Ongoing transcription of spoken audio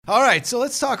All right, so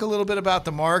let's talk a little bit about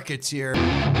the markets here.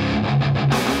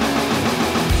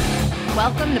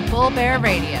 Welcome to Bull Bear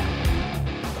Radio.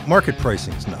 Market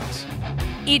pricing's nuts.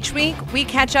 Each week, we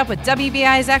catch up with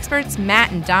WBI's experts,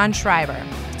 Matt and Don Schreiber.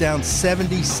 It's down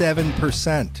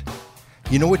 77%.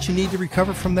 You know what you need to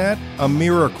recover from that? A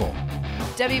miracle.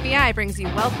 WBI brings you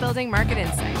wealth-building market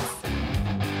insights.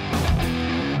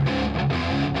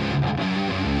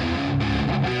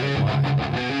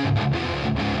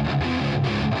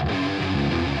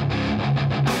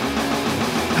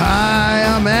 Hi,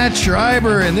 I'm Matt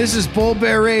Schreiber, and this is Bull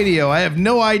Bear Radio. I have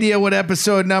no idea what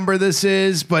episode number this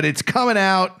is, but it's coming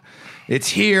out. It's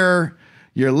here.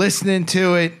 You're listening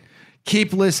to it.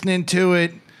 Keep listening to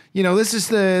it. You know, this is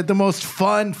the most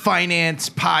fun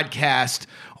finance podcast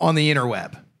on the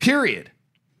interweb. Period.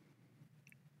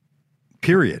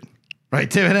 Right,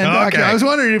 Tim? Okay. I was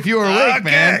wondering if you were awake, Okay.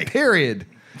 man. Period.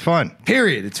 Fun.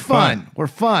 Period. It's fun. We're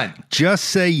fun. Just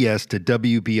say yes to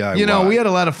WBI. You know, we had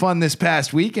a lot of fun this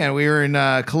past weekend. We were in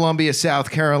Columbia, South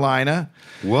Carolina.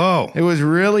 Whoa. It was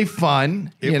really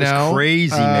fun. It was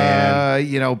crazy, man.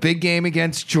 You know, big game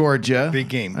against Georgia. Big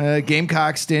game.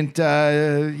 Gamecocks didn't,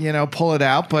 pull it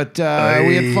out, but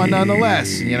we had fun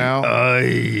nonetheless, you know.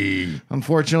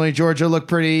 Unfortunately, Georgia looked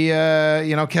pretty,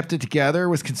 kept it together,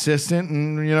 was consistent,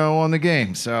 and, won the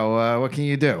game. So what can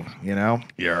you do, you know?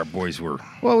 Yeah, our boys were.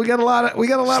 Well, we got a lot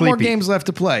more Sleepy. games left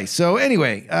to play. So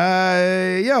anyway,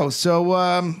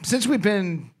 since we've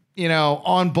been,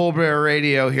 on Bull Bear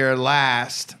Radio here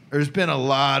last, there's been a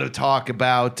lot of talk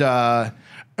about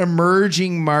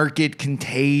emerging market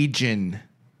contagion.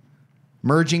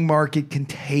 Emerging market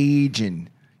contagion.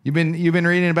 You've been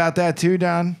reading about that too,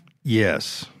 Don?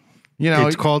 Yes.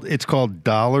 It's called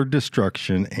dollar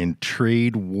destruction and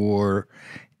trade war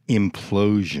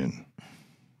implosion.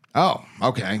 Oh,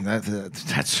 okay. That's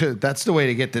the way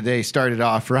to get the day started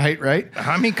off, right?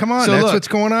 I mean, come on, So that's look, what's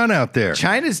going on out there.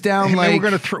 China's down Hey, man, like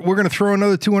we're gonna throw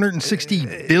another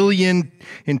 260 billion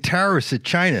in tariffs at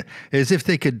China, as if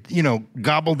they could,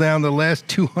 gobble down the last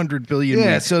 200 billion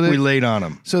we laid on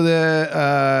them. So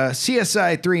the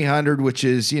CSI 300, which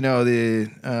is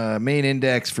the main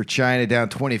index for China, down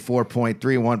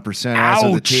 24.31% as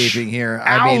of the taping here.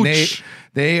 I mean,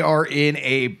 they are in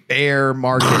a bear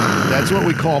market. That's what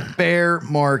we call bear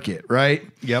market, right?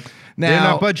 Yep. Now, they're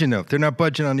not budging though. They're not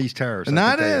budging on these tariffs.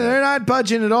 They're not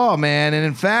budging at all, man. And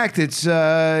in fact, it's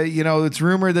it's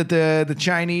rumored that the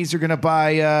Chinese are going to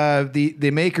buy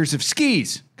the makers of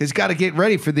skis, because got to get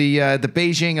ready for the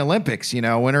Beijing Olympics.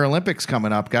 Winter Olympics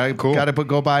coming up. Got to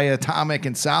go buy Atomic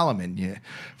and Solomon. Yeah.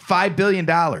 $5 billion.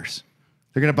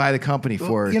 They're going to buy the company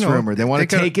for it. It's rumored. They want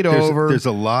to take it over. There's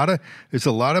a lot of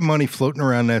money floating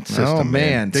around that system. Oh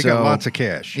man, they got lots of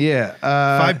cash. Yeah,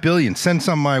 $5 billion. Send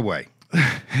some my way.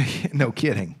 No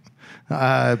kidding.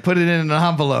 Put it in an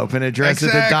envelope and address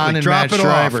it to Don and Drop Matt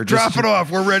Schreiber. Drop it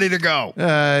off. We're ready to go.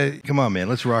 Come on, man.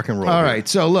 Let's rock and roll. All right.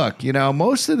 So look,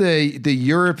 most of the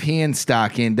European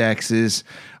stock indexes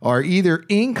are either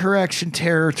in correction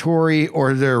territory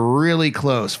or they're really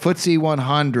close. FTSE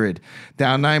 100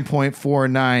 down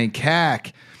 9.49,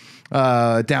 CAC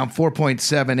down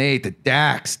 4.78, the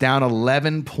DAX down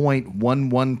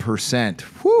 11.11%.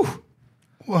 Whew.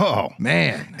 Whoa,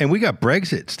 man. And we got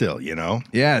Brexit still,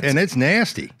 Yeah. And it's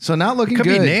nasty. So not looking Could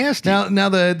good. be nasty. Now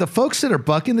the folks that are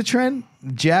bucking the trend,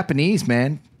 Japanese,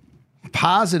 man,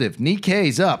 positive.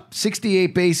 Nikkei's up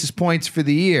 68 basis points for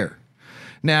the year.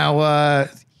 Now,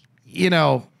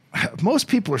 most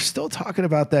people are still talking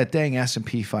about that dang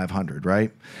S&P 500,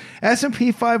 right?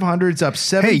 S&P 500's up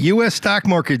 7. Hey, U.S. stock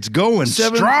market's going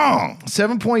strong.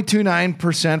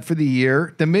 7.29% for the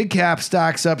year. The mid-cap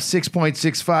stock's up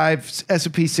 6.65.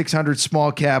 S&P 600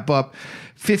 small cap up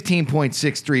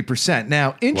 15.63%.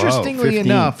 Now, interestingly 15.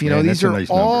 enough, Man, these that's a are nice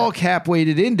all number.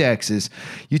 cap-weighted indexes.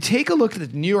 You take a look at the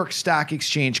New York Stock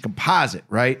Exchange Composite,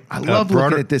 right? I love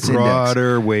looking at this index.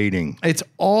 Broader weighting. It's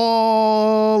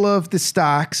all of the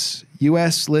stocks,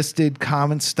 U.S. listed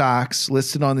common stocks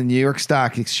listed on the New York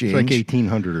Stock Exchange. It's like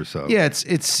 1,800 or so. Yeah,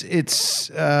 it's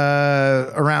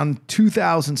around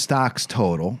 2,000 stocks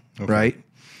total, right?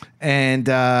 And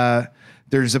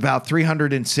there's about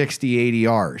 360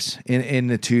 ADRs in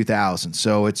the 2,000.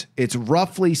 So it's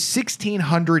roughly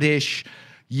 1,600-ish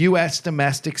U.S.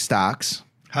 domestic stocks.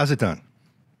 How's it done?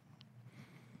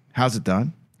 How's it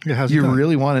done? Yeah, how's it You done?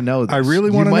 really want to know this. I really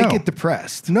wanna You might know. get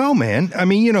depressed. No, man. I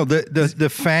mean, the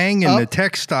FANG and Up. the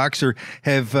tech stocks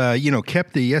have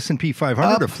kept the S&P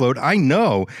 500 afloat. I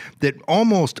know that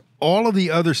almost all of the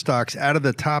other stocks out of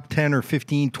the top 10 or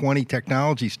 15, 20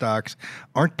 technology stocks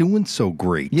aren't doing so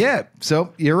great. Yeah,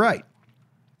 so you're right.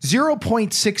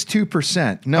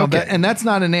 0.62%. No, Okay. and that's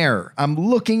not an error. I'm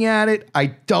looking at it. I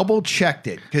double checked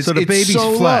it because So the baby's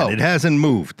flat. It hasn't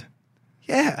moved.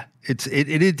 Yeah. It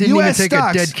didn't even US take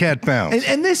stocks, a dead cat bounce.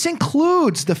 and this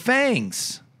includes the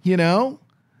FANGs, you know.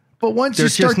 But once They're you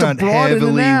start just to not broaden it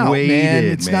heavily out, weighted, man,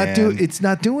 it's man.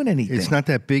 not doing anything. It's not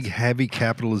that big, heavy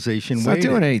capitalization It's weighted. not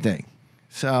doing anything.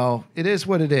 So it is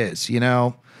what it is, you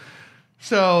know.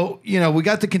 So, you know, we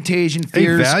got the contagion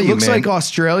fears. value, Looks man. like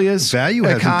Australia's Value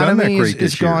hasn't done economy that great is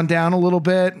this year. gone down a little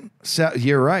bit. So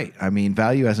you're right. I mean,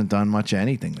 value hasn't done much of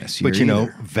anything this year. But you know,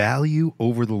 either. value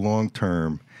over the long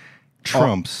term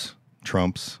trumps.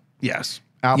 Yes.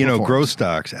 You know, Outperforms. growth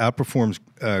stocks outperforms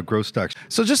growth stocks.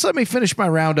 So just let me finish my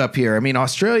roundup here. I mean,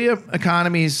 Australia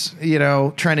economy's, you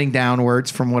know, trending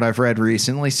downwards from what I've read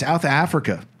recently. South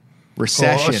Africa,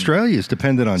 recession. Well, Australia is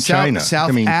dependent on China. South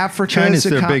I mean, Africa. China's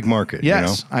their big market.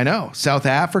 Yes, you know? I know. South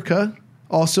Africa,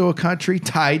 also a country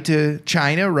tied to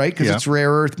China, right? Because Yeah. it's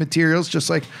rare earth materials, just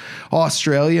like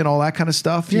Australia and all that kind of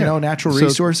stuff, you Yeah. know, natural So-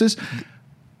 resources.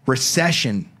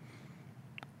 Recession.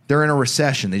 They're in a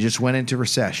recession. They just went into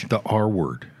recession. The R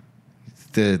word.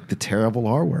 The terrible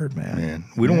R word, man. Man,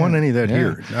 we don't want any of that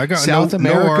here. I got South no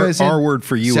America is R word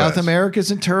for U.S. South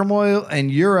America's in turmoil, and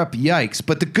Europe, yikes.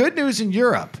 But the good news in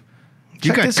Europe. You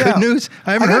check got this good out. news?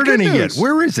 I haven't got heard good any news. yet.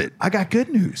 Where is it? I got good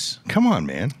news. Come on,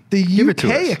 man. The Give it to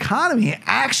UK us. economy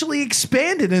actually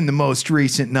expanded in the most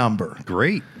recent number.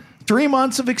 Great. 3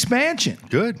 months of expansion.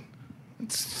 Good.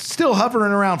 Still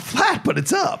hovering around flat, but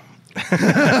it's up.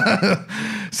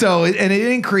 So, and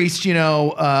it increased, you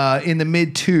know, in the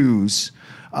mid twos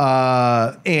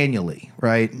annually,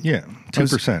 right? Yeah,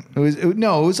 2%. It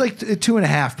was like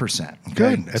 2.5%. Okay?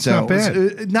 Good. That's So not it was,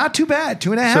 bad. not too bad.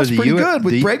 2.5 So is the pretty U- good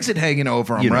with the- Brexit hanging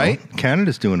over them, You know, right?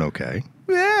 Canada's doing okay.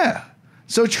 Yeah.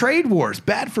 So trade wars,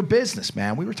 bad for business,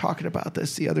 man. We were talking about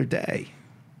this the other day.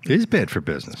 It is bad for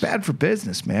business. Bad for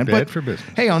business, man. Bad for business.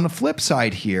 Hey, on the flip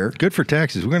side here, Good for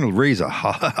taxes. We're going to raise a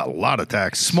lot of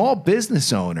taxes. small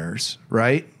business owners,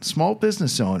 right? Small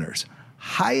business owners,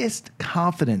 highest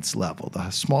confidence level,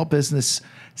 the small business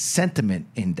sentiment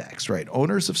index, right?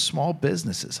 Owners of small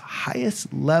businesses,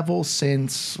 highest level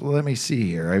since, let me see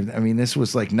here. I mean, this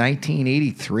was like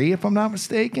 1983, if I'm not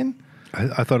mistaken.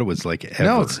 I thought it was like ever.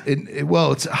 No,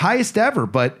 it's highest ever,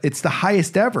 but it's the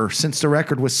highest ever since the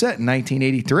record was set in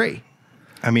 1983.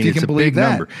 I mean, If you it's can a believe big that.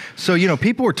 number. So, you know,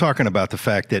 people were talking about the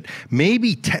fact that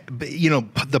maybe,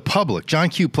 the public, John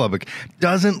Q. Public,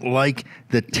 doesn't like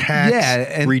the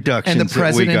tax reductions and the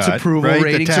president's that we got, approval right?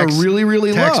 ratings the tax, are really,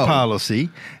 really tax low. policy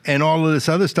and all of this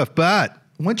other stuff. But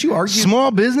Once you argue,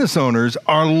 small business owners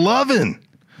are loving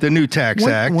the new tax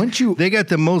act. They got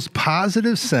the most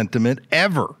positive sentiment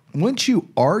ever. once you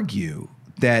argue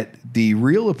that the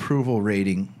real approval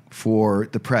rating for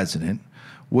the president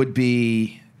would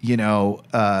be, you know,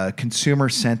 consumer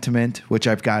sentiment, which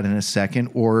I've got in a second,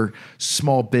 or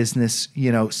small business,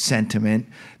 you know, sentiment.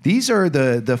 These are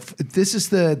this is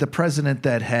the president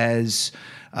that has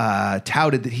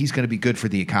touted that he's going to be good for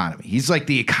the economy. He's like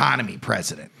the economy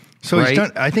president. So right? he's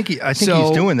done. I think he's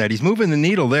So- doing that. He's moving the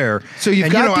needle there. So you've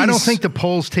and got you know, I don't these- think the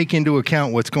polls take into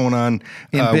account what's going on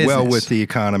In well business. with the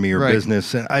economy or Right.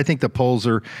 business. And I think the polls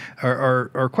are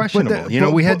questionable.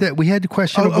 But we had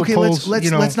questionable okay, polls.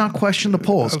 let's not question the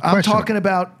polls. I'm questionable. talking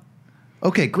about.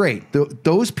 Okay, great.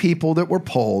 Those people that were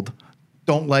polled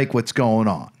don't like what's going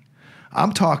on.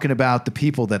 I'm talking about the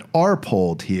people that are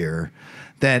polled here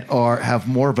that have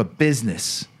more of a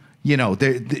business. You know,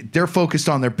 they're focused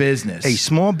on their business. Hey,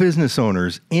 small business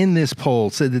owners in this poll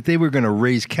said that they were going to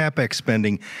raise capex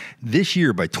spending this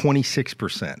year by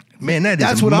 26%. Man,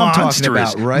 That's is what I'm monstrous. talking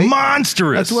about, right?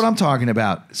 Monstrous. That's what I'm talking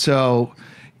about. So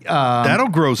That'll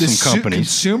grow the some companies.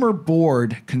 Consumer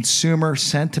Board consumer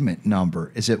sentiment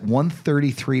number is at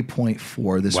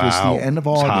 133.4. This was Wow. the end of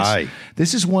It's August. high.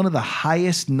 This is one of the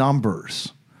highest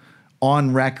numbers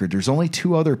on record. There's only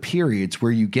two other periods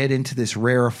where you get into this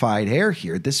rarefied air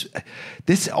here.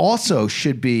 This also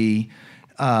should be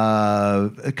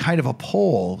a kind of a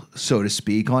poll, so to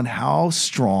speak, on how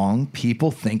strong people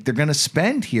think they're going to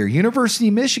spend here. University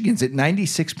of Michigan's at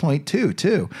 96.2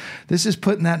 too. This is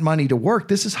putting that money to work.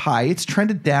 This is high. It's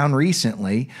trended down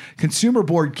recently. Consumer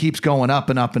Board keeps going up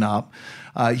and up and up.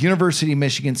 University of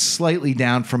Michigan slightly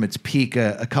down from its peak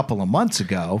a couple of months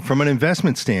ago. From an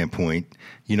investment standpoint,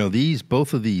 you know,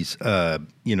 both of these,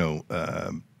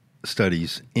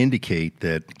 studies indicate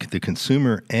that the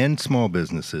consumer and small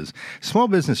business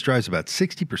drives about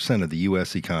 60% of the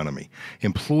U.S. economy,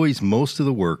 employs most of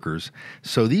the workers.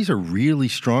 So these are really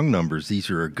strong numbers. These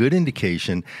are a good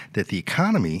indication that the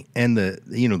economy and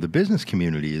the business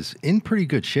community is in pretty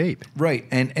good shape. Right.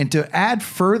 And to add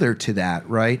further to that,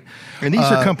 right? And these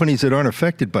are companies that aren't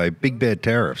affected by big bad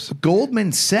tariffs.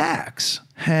 Goldman Sachs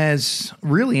has,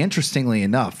 really interestingly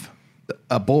enough,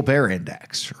 a Bull Bear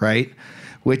Index, right?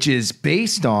 Which is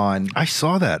based on... I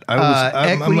saw that.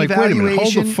 I'm like, wait a minute,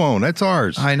 hold the phone. That's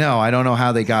ours. I know. I don't know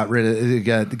how they got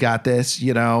this,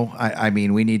 you know. I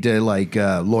mean, we need to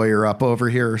lawyer up over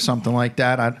here or something like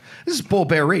that. This is Bull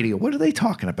Bear Radio. What are they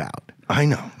talking about? I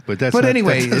know, but that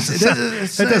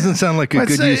doesn't sound like a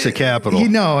good use of capital.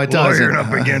 No, it doesn't. Lawyering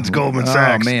up against Goldman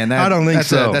Sachs. Oh man, I don't think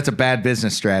so. That's a bad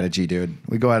business strategy, dude.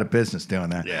 We go out of business doing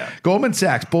that. Yeah. Goldman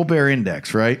Sachs Bull Bear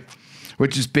Index, right?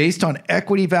 Which is based on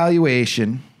equity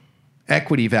valuation,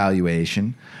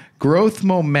 growth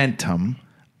momentum,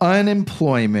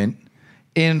 unemployment,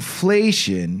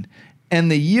 inflation, and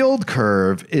the yield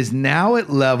curve is now at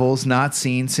levels not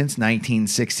seen since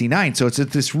 1969. So it's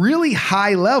at this really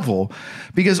high level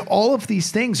because all of these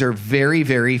things are very,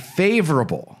 very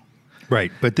favorable.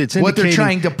 Right, but what they're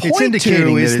trying to point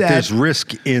to is that there's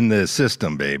risk in the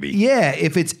system, baby. Yeah,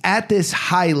 if it's at this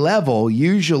high level,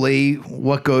 usually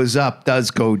what goes up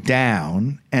does go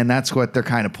down, and that's what they're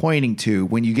kind of pointing to.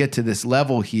 When you get to this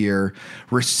level here,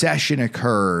 recession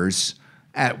occurs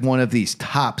at one of these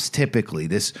tops typically.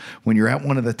 When you're at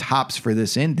one of the tops for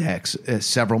this index,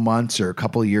 several months or a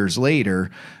couple of years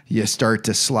later, you start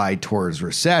to slide towards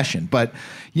recession. But,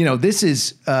 you know, this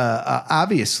is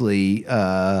obviously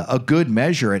a good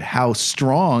measure at how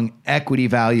strong equity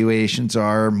valuations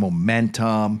are,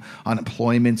 momentum,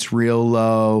 unemployment's real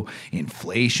low,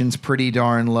 inflation's pretty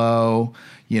darn low.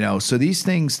 You know, so these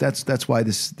things. That's why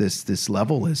this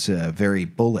level is very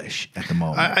bullish at the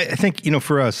moment. I think, you know,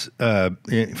 for us,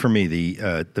 for me,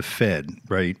 the Fed,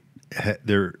 right?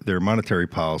 Their monetary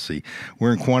policy.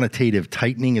 We're in quantitative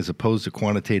tightening as opposed to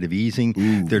quantitative easing.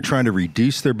 Ooh. They're trying to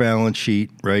reduce their balance sheet,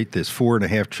 right? This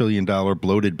 $4.5 trillion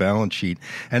bloated balance sheet.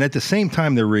 And at the same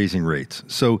time, they're raising rates.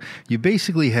 So you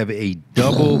basically have a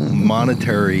double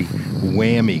monetary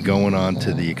whammy going on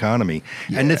to the economy.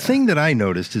 Yeah. And the thing that I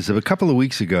noticed is that a couple of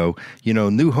weeks ago, you know,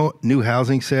 new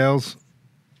housing sales.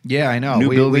 Yeah, I know.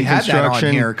 New building we had that on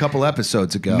construction, here a couple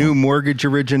episodes ago. New mortgage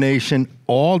origination,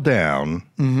 all down,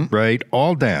 right?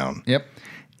 All down. Yep.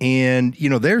 And, you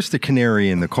know, there's the canary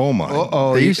in the coal mine.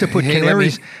 They used to put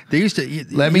canaries. They used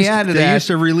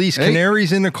to release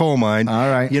canaries in the coal mine. All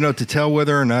right. You know, to tell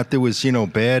whether or not there was, you know,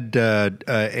 bad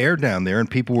air down there and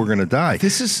people were going to die.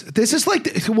 This is like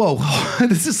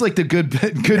the good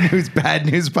news, bad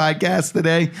news podcast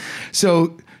today.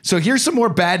 So here's some more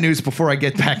bad news before I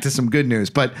get back to some good news.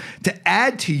 But to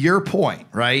add to your point,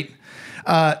 right?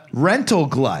 Rental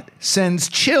glut sends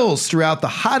chills throughout the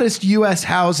hottest U.S.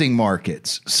 housing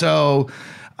markets. So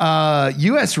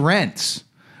U.S. rents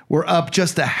were up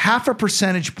just a 0.5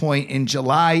 percentage point in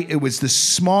July. It was the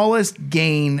smallest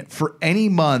gain for any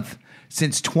month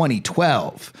since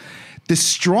 2012. The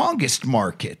strongest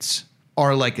markets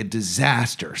are like a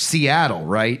disaster. Seattle,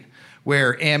 right?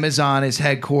 Where Amazon is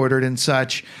headquartered and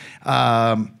such.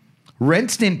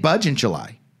 Rents didn't budge in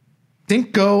July.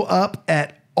 Didn't go up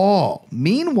at all.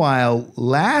 Meanwhile,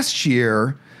 last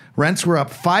year, rents were up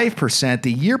 5%.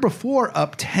 The year before,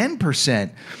 up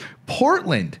 10%.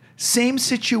 Portland, same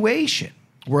situation,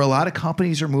 where a lot of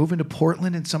companies are moving to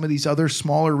Portland and some of these other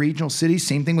smaller regional cities.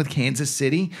 Same thing with Kansas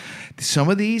City. Some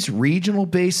of these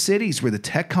regional-based cities where the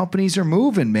tech companies are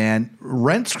moving, man,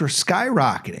 rents are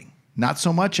skyrocketing. Not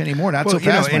so much anymore. Not so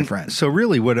fast, my friend. So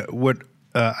really what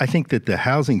I think that the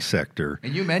housing sector...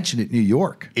 And you mentioned it, New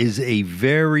York. ...is a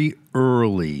very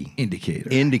early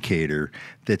indicator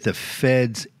that the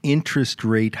Fed's interest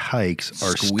rate hikes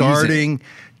are starting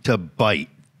to bite.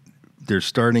 They're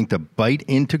starting to bite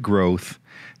into growth.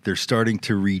 They're starting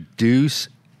to reduce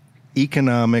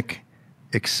economic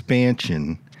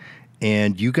expansion.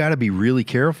 And you got to be really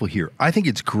careful here. I think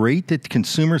it's great that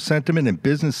consumer sentiment and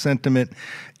business sentiment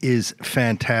is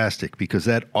fantastic because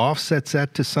that offsets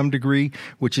that to some degree,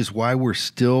 which is why we're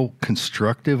still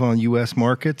constructive on U.S.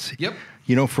 markets,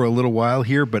 you know, for a little while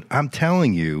here. But I'm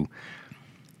telling you,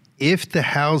 if the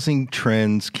housing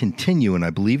trends continue, and I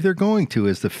believe they're going to,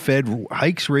 as the Fed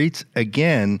hikes rates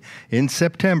again in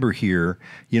September here,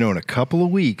 you know, in a couple of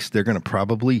weeks, they're going to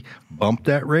probably bump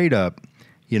that rate up,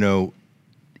 you know,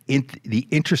 the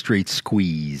interest rate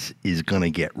squeeze is going to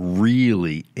get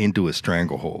really into a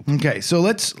stranglehold. Okay, so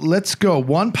let's go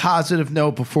one positive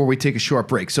note before we take a short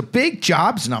break. So big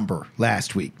jobs number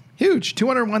last week. Huge.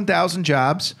 201,000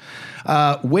 jobs.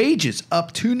 Wages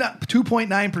up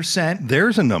 2.9%.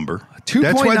 There's a number.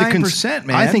 2.9%,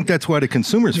 man. I think that's why the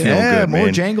consumers feel good, more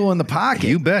man. jangle in the pocket.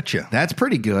 You betcha. That's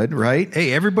pretty good, right?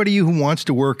 Hey, everybody who wants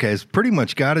to work has pretty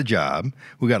much got a job.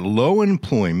 We got low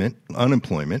unemployment,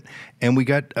 and we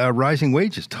got rising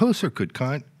wages. Those are good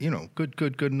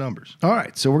good numbers. All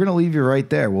right, so we're going to leave you right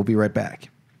there. We'll be right back.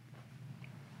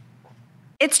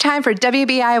 It's time for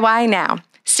WBIY Now.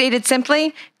 Stated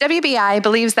simply, WBI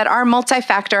believes that our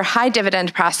multi-factor high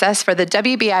dividend process for the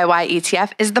WBIY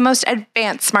ETF is the most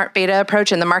advanced smart beta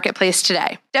approach in the marketplace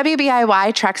today.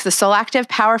 WBIY tracks the Solactive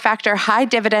Power Factor High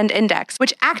Dividend Index,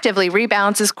 which actively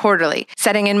rebalances quarterly,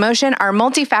 setting in motion our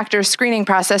multi-factor screening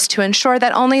process to ensure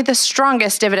that only the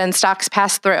strongest dividend stocks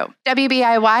pass through.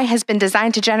 WBIY has been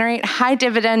designed to generate high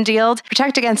dividend yield,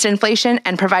 protect against inflation,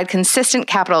 and provide consistent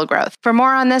capital growth. For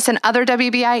more on this and other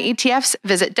WBI ETFs,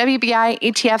 visit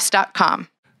WBIETFs.com.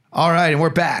 All right, and we're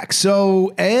back.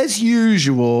 So as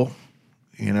usual,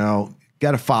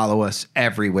 got to follow us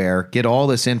everywhere. Get all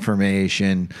this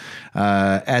information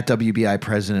at WBI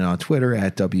President on Twitter,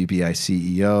 at WBI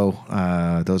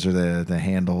CEO. Those are the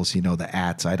handles, the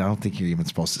ats. I don't think you're even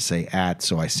supposed to say at,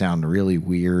 so I sound really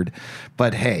weird.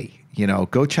 But hey,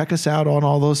 go check us out on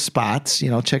all those spots.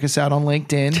 Check us out on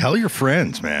LinkedIn. Tell your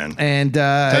friends, man. And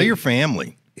tell your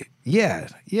family. Yeah.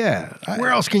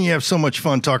 Where else can you have so much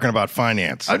fun talking about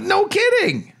finance? No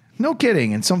kidding.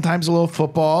 And sometimes a little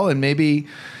football, and maybe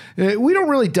we don't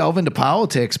really delve into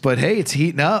politics, but hey, it's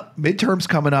heating up. Midterms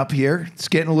coming up here. It's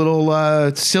getting a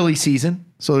little silly season.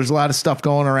 So there's a lot of stuff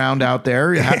going around out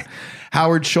there.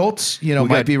 Howard Schultz,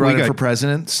 might be running for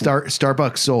president.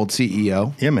 Starbucks old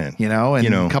CEO. Yeah, man.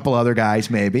 And a couple other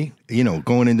guys maybe.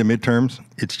 Going into midterms,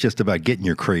 it's just about getting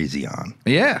your crazy on.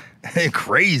 Yeah.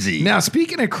 Crazy. Now,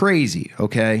 speaking of crazy,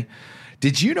 okay,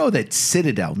 did you know that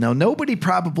Citadel? Now, nobody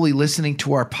probably listening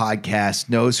to our podcast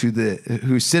knows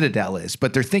who Citadel is,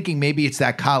 but they're thinking maybe it's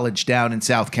that college down in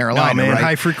South Carolina. No, man, right?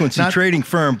 high frequency trading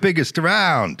firm, biggest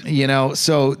around.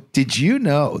 So did you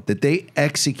know that they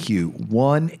execute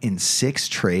 1 in 6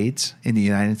 trades in the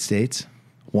United States?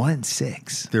 1 in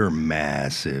 6. They're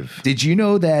massive. Did you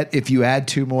know that if you add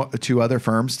two other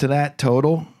firms to that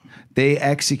total, they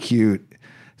execute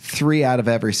 3 out of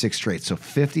every 6 trades. So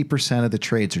 50% of the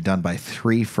trades are done by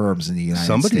 3 firms in the United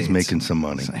States. Somebody's making some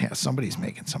money. Yeah, somebody's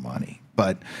making some money.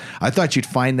 But I thought you'd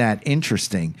find that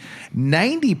interesting.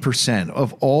 90%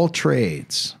 of all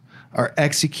trades are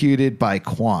executed by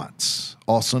quants,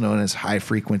 also known as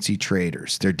high-frequency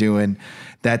traders. They're doing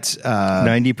that's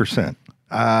 90%.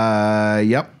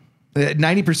 Yep.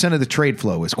 90% of the trade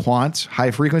flow is quants,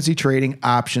 high-frequency trading,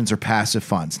 options, or passive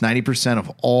funds. 90%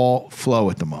 of all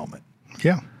flow at the moment.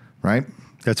 Yeah. Right?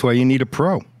 That's why you need a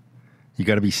pro. You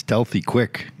got to be stealthy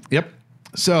quick. Yep.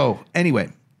 So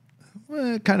anyway,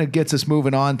 it kind of gets us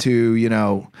moving on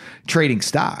to, trading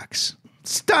stocks.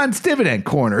 It's Don's Dividend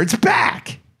Corner. It's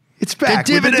back. It's back.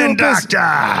 The Dividend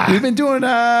Doctor. We've been doing,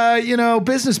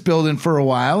 business building for a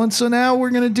while. And so now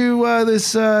we're going to do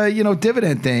this,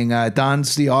 dividend thing.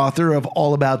 Don's the author of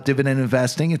All About Dividend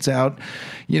Investing. It's out,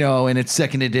 in its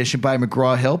 2nd edition by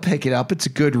McGraw-Hill. Pick it up. It's a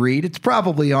good read. It's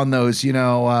probably on those,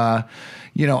 iTunes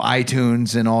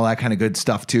and all that kind of good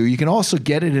stuff too. You can also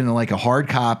get it in like a hard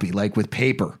copy, like with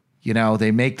paper.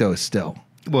 They make those still.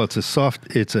 Well, it's a soft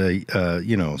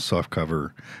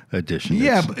cover edition.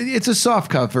 Yeah, it's a soft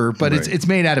cover, but right. it's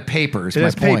made out of paper. Is it my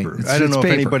has point. Paper. I don't know if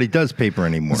anybody does paper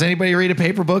anymore. Does anybody read a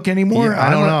paper book anymore? Yeah, I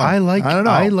don't know.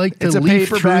 I like to leaf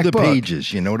through the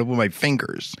pages. With my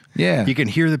fingers. Yeah, you can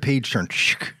hear the page turn.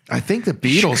 I think the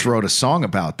Beatles wrote a song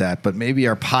about that, but maybe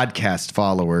our podcast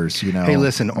followers, Hey,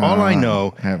 listen. All I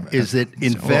know is that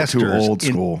investors, too old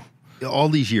school. All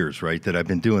these years, right, that I've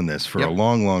been doing this for a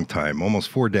long, long time, almost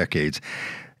 4 decades,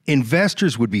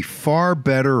 investors would be far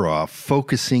better off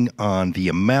focusing on the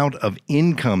amount of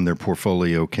income their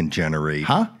portfolio can generate.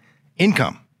 Huh?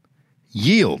 Income,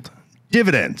 yield,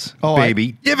 dividends,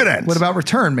 baby, dividends. What about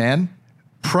return, man?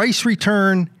 Price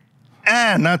return,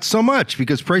 not so much,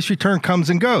 because price return comes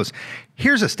and goes.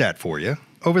 Here's a stat for you.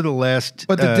 Over the last...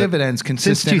 But the dividend's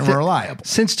consistent and reliable.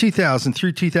 Since 2000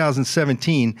 through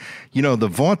 2017, the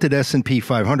vaunted S&P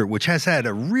 500, which has had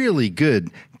a really good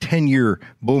 10-year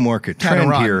bull market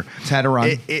trend here. It's had a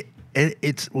run.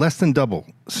 It's less than double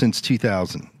since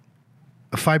 2000.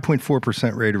 A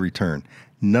 5.4% rate of return.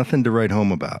 Nothing to write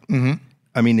home about. Mm-hmm.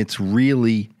 I mean, it's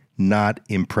really not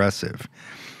impressive.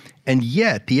 And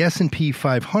yet, the S&P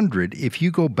 500, if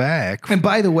you go back... And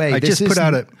by the way, this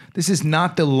is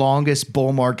not the longest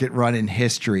bull market run in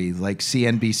history, like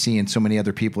CNBC and so many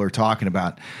other people are talking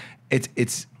about.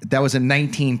 that was a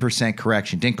 19%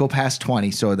 correction. Didn't go past 20,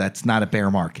 so that's not a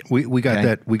bear market. We got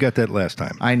that. We got that last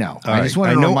time. I know. All I just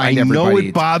want to remind I everybody. know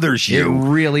it bothers you. It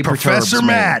really Professor perturbs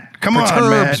Matt. me. Come on,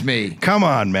 perturbs Matt. me. Come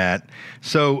on, Matt.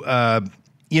 So,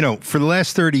 for the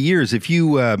last 30 years, if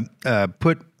you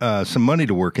put some money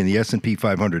to work in the S&P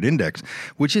 500 index,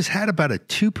 which has had about a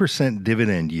 2%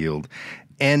 dividend yield,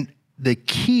 and the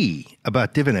key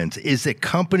about dividends is that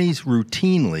companies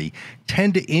routinely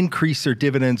tend to increase their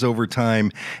dividends over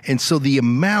time. And so the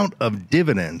amount of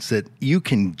dividends that you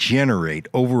can generate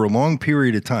over a long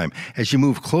period of time as you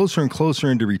move closer and closer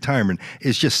into retirement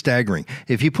is just staggering.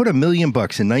 If you put $1 million in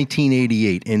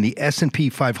 1988 in the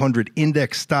S&P 500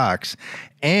 index stocks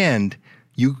and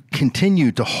you continue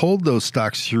to hold those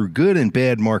stocks through good and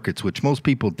bad markets, which most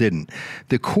people didn't,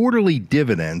 the quarterly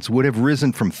dividends would have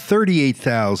risen from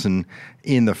 $38,000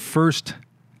 in the first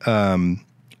for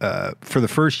the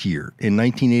first year in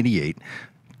 1988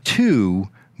 to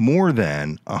more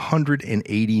than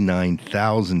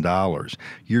 $189,000.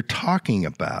 You're talking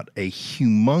about a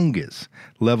humongous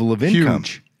level of income.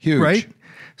 Huge. Right?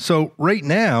 So right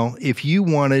now, if you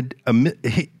wanted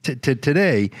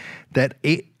today, that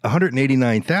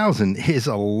 $189,000 is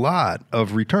a lot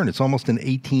of return. It's almost an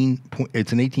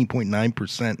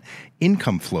 18.9%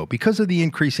 income flow because of the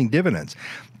increasing dividends.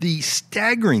 The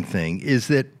staggering thing is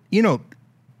that,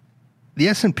 the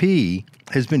S&P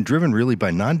has been driven really by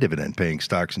non-dividend paying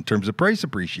stocks in terms of price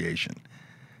appreciation.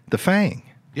 The FANG.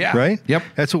 Yeah. Right? Yep.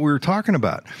 That's what we were talking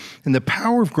about. And the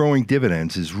power of growing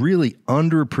dividends is really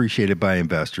underappreciated by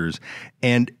investors.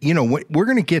 And, we're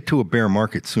going to get to a bear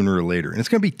market sooner or later. And it's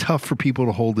going to be tough for people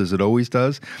to hold as it always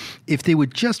does. If they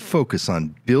would just focus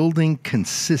on building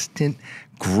consistent,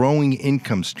 growing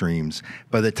income streams,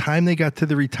 by the time they got to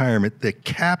the retirement, the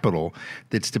capital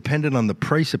that's dependent on the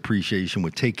price appreciation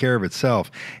would take care of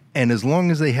itself. And as long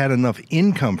as they had enough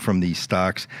income from these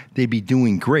stocks, they'd be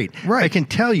doing great. Right. I can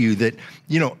tell you that,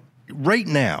 right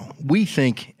now, we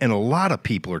think, and a lot of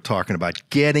people are talking about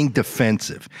getting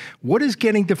defensive. What does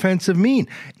getting defensive mean?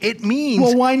 It means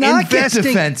Well, why not investing. get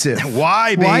defensive?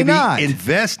 Why, baby? Why not?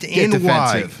 Invest Get in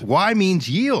defensive. why. Why means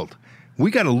yield.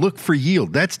 We got to look for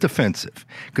yield. That's defensive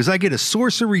because I get a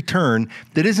source of return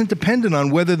that isn't dependent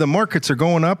on whether the markets are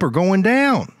going up or going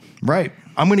down. Right.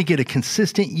 I'm going to get a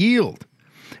consistent yield.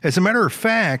 As a matter of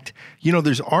fact,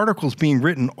 there's articles being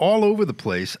written all over the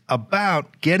place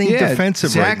about getting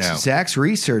defensive right now. Zacks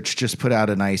Research just put out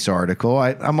a nice article.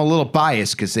 I'm a little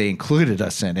biased because they included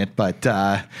us in it, but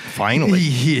finally,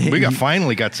 we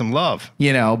finally got some love.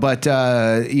 they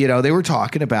were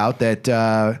talking about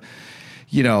that.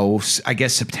 I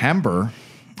guess September.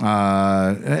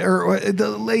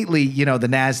 Lately, the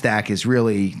NASDAQ is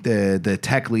really the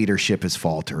tech leadership has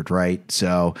faltered, right?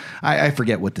 So I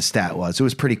forget what the stat was. It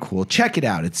was pretty cool. Check it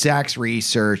out. It's Zacks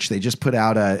Research. They just put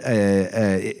out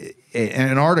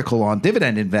an article on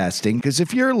dividend investing because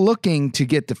if you're looking to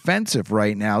get defensive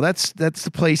right now, that's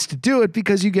the place to do it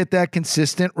because you get that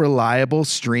consistent, reliable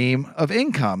stream of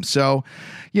income. So,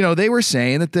 they were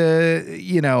saying that the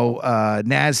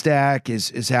NASDAQ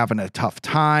is having a tough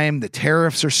time. The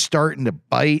tariffs are starting to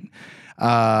bite.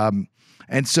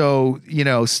 And so,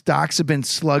 stocks have been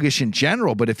sluggish in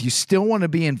general, but if you still want to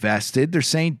be invested, they're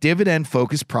saying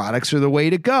dividend-focused products are the way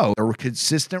to go. A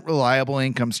consistent, reliable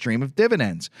income stream of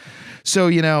dividends. So,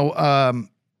 they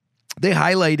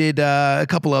highlighted a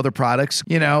couple other products,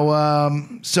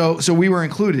 so we were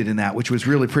included in that, which was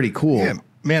really pretty cool. Yeah,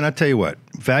 man, I'll tell you what,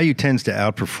 value tends to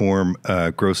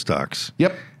outperform growth stocks.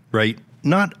 Yep. Right?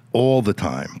 Not all the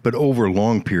time, but over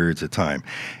long periods of time.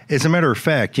 As a matter of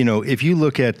fact, if you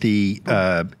look at the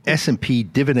S&P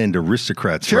Dividend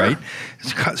Aristocrats, sure. right?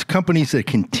 It's companies that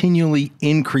continually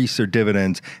increase their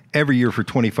dividends every year for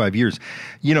 25 years.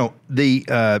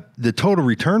 The total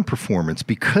return performance,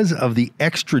 because of the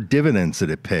extra dividends that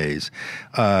it pays,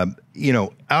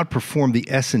 outperformed the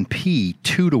S&P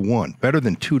 2-1, better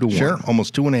than 2-1, sure.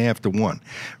 Almost 2.5 to 1,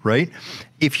 right?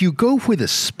 If you go with a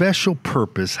special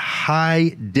purpose,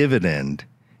 high dividend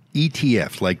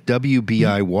ETF like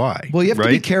WBIY. Well, you have right?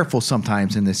 to be careful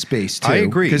sometimes in this space too. I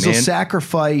agree, because they'll man.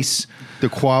 sacrifice the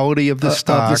quality of the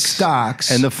stocks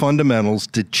and the fundamentals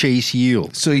to chase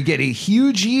yield. So you get a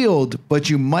huge yield, but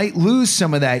you might lose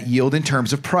some of that yield in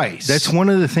terms of price. That's one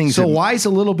of the things. So why is a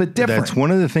little bit different? That's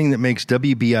one of the things that makes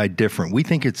WBI different. We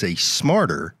think it's a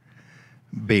smarter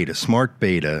beta, smart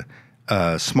beta.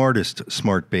 Smartest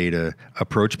smart beta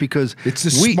approach because it's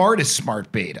the smartest smart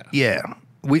beta. Yeah,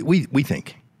 we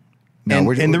think.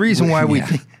 No, and the reason why we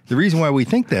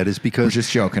think that is because we're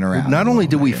just joking around. Not only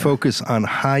do we focus on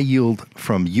high yield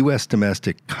from U.S.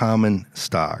 domestic common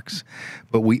stocks,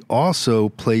 but we also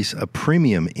place a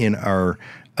premium in our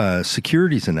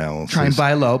securities analysis. Try and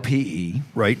buy low PE.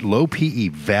 Right, low PE,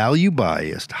 value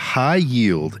biased, high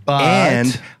yield, But-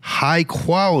 and high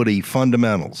quality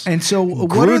fundamentals. And so,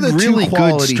 what are the really two good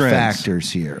quality strengths.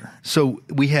 factors here? So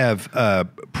we have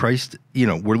priced,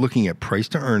 we're looking at price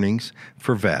to earnings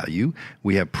for value.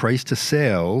 We have price to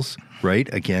sales, right?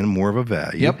 Again, more of a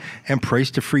value. Yep. And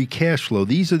price to free cash flow.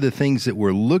 These are the things that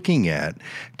we're looking at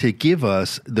to give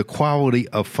us the quality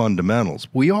of fundamentals.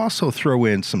 We also throw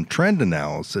in some trend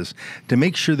analysis to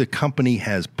make sure the company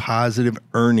has positive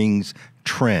earnings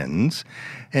trends.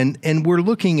 And we're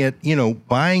looking at,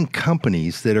 buying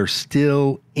companies that are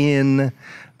still in,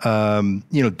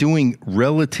 doing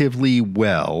relatively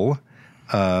well,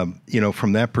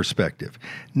 from that perspective.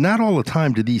 Not all the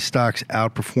time do these stocks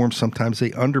outperform. Sometimes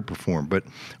they underperform. But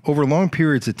over long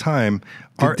periods of time,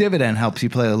 The dividend helps you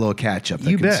play a little catch up.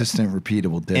 The You bet. consistent,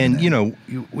 repeatable dividend. and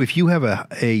if you have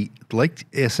a like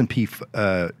S&P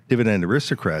Dividend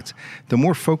Aristocrats, the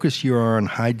more focused you are on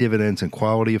high dividends and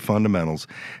quality of fundamentals,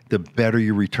 the better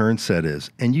your return set is,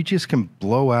 and you just can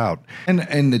blow out.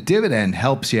 And the dividend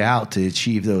helps you out to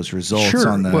achieve those results. Sure.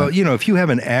 On the Well, if you have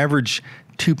an average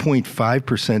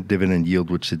 2.5% dividend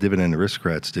yield, which the Dividend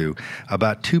Aristocrats do,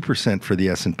 about 2% for the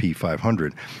S&P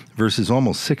 500 versus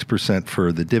almost 6%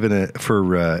 for the dividend for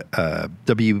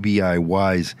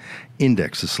WBIY's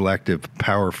index, the Selective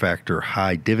Power Factor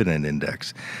High Dividend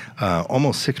Index,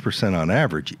 almost 6% on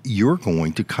average, you're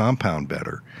going to compound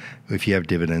better. If you have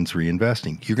dividends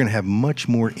reinvesting, you're going to have much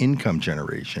more income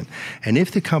generation. And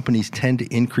if the companies tend to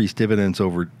increase dividends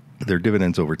over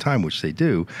time, which they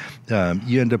do,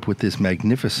 you end up with this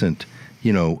magnificent,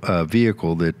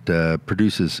 vehicle that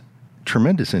produces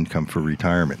tremendous income for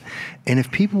retirement. And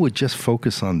if people would just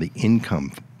focus on the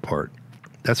income part,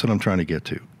 that's what I'm trying to get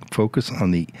to. Focus on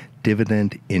the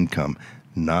dividend income,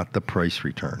 not the price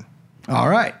return. All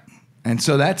right. And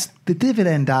so that's the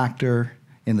Dividend Doctor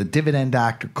in the Dividend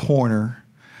Doctor Corner,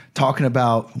 talking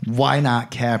about why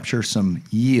not capture some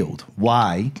yield.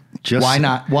 Why? Why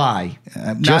not? Why?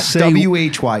 Not say-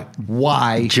 WHY.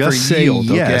 Why Just for say yield,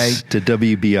 yes okay? to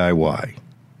WBIY.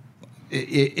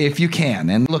 If you can,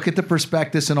 and look at the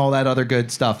prospectus and all that other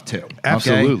good stuff too. Okay?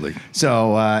 Absolutely.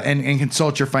 So, and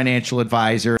consult your financial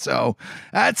advisor. So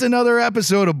that's another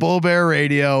episode of Bull Bear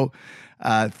Radio.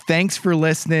 Thanks for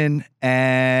listening,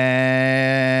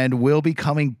 and we'll be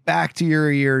coming back to your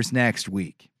ears next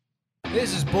week.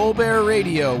 This is Bull Bear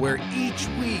Radio, where each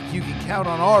week you can count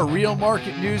on our real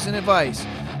market news and advice.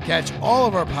 Catch all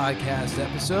of our podcast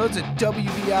episodes at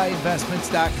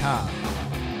WBIinvestments.com.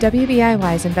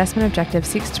 WBIY's investment objective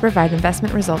seeks to provide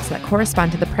investment results that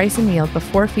correspond to the price and yield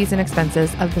before fees and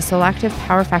expenses of the Solactive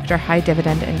Power Factor High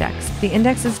Dividend Index. The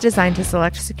index is designed to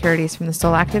select securities from the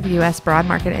Solactive U.S. Broad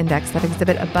Market Index that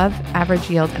exhibit above average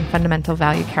yield and fundamental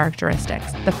value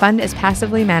characteristics. The fund is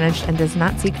passively managed and does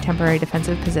not seek temporary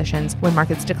defensive positions when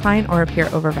markets decline or appear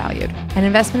overvalued. An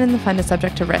investment in the fund is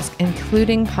subject to risk,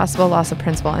 including possible loss of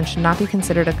principal, and should not be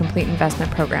considered a complete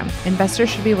investment program. Investors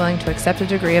should be willing to accept a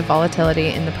degree of volatility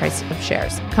in the price of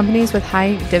shares. Companies with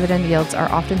high dividend yields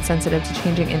are often sensitive to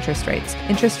changing interest rates.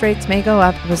 Interest rates may go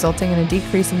up, resulting in a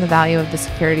decrease in the value of the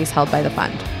securities held by the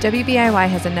fund. WBIY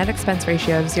has a net expense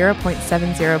ratio of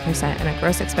 0.70% and a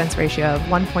gross expense ratio of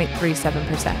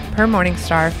 1.37%. Per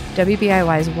Morningstar,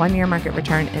 WBIY's one-year market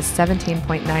return is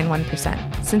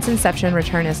 17.91%. Since inception,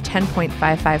 return is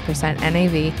 10.55%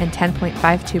 NAV and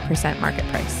 10.52% market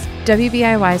price.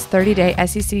 WBIY's 30-day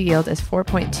SEC yield is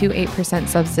 4.28%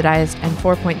 subsidized and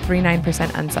 4.39%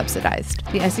 unsubsidized.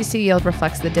 The SEC yield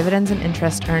reflects the dividends and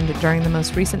interest earned during the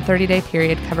most recent 30-day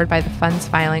period covered by the fund's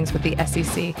filings with the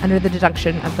SEC under the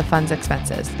deduction of the fund's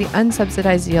expenses. The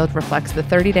unsubsidized yield reflects the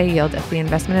 30-day yield if the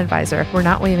investment advisor were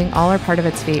not waiving all or part of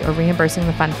its fee or reimbursing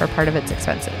the fund for part of its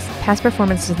expenses. Past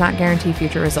performance does not guarantee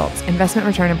future results. Investment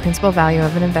return and principal value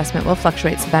of an investment will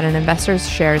fluctuate so that an investor's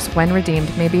shares, when redeemed,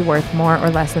 may be worth more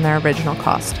or less than their original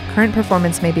cost. Current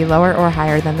performance may be lower or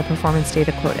higher than the performance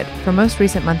data quoted. For most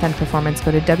recent month-end performance,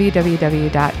 go to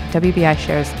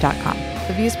www.wbishares.com.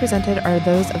 The views presented are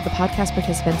those of the podcast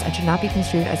participants and should not be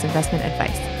construed as investment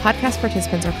advice. Podcast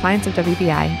participants are clients of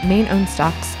WBI, main-owned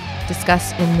stocks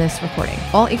discussed in this recording.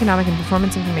 All economic and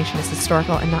performance information is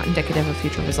historical and not indicative of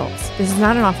future results. This is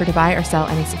not an offer to buy or sell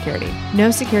any security. No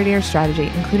security or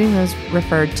strategy, including those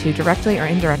referred to directly or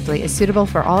indirectly, is suitable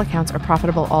for all accounts or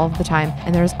profitable all of the time,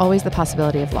 and there is always the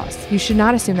possibility of loss. You should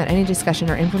not assume that any discussion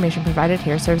or information provided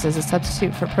here serves as a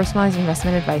substitute for personalized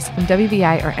investment advice from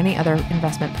WBI or any other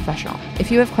investment professional.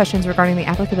 If you have questions regarding the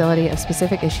applicability of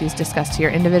specific issues discussed to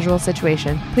your individual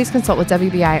situation, please consult with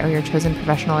WBI or your chosen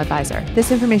professional advisor.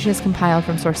 This information is compiled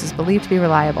from sources believed to be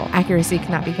reliable. Accuracy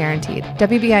cannot be guaranteed.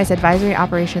 WBI's advisory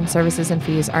operations, services, and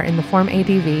fees are in the Form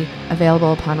ADV,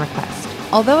 available upon request.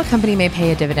 Although a company may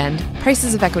pay a dividend,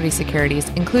 prices of equity securities,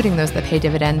 including those that pay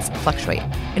dividends, fluctuate.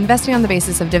 Investing on the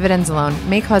basis of dividends alone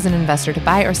may cause an investor to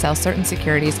buy or sell certain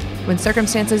securities when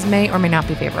circumstances may or may not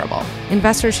be favorable.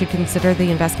 Investors should consider the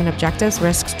investment objectives,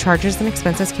 risks, charges, and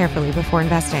expenses carefully before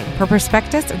investing. For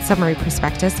prospectus and summary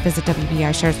prospectus, visit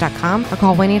WBIShares.com or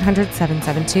call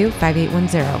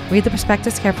 1-800-772-5810. Read the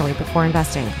prospectus carefully before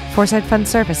investing. Foresight Fund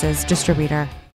Services, distributor.